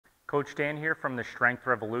Coach Dan here from the Strength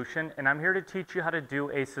Revolution, and I'm here to teach you how to do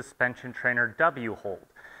a suspension trainer W hold.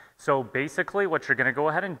 So basically what you're going to go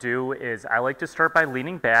ahead and do is I like to start by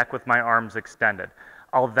leaning back with my arms extended.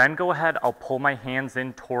 I'll then go ahead, I'll pull my hands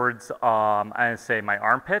in towards, my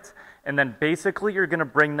armpits, and then basically you're going to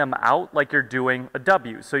bring them out like you're doing a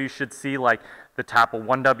W. So you should see like the top of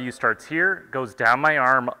one W starts here, goes down my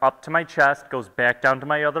arm, up to my chest, goes back down to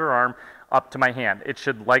my other arm, up to my hand. It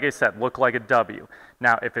should, like I said, look like a W.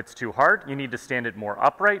 Now, if it's too hard, you need to stand it more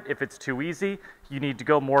upright. If it's too easy, you need to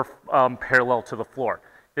go more parallel to the floor.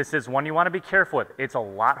 This is one you want to be careful with. It's a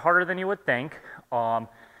lot harder than you would think,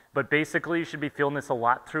 but basically you should be feeling this a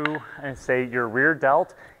lot through, say, your rear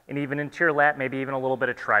delt and even into your lat, maybe even a little bit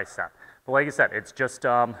of tricep. But like I said, it's just,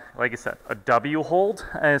 like I said, a W hold,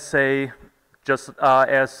 just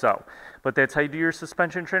as so. But that's how you do your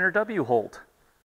suspension trainer W hold.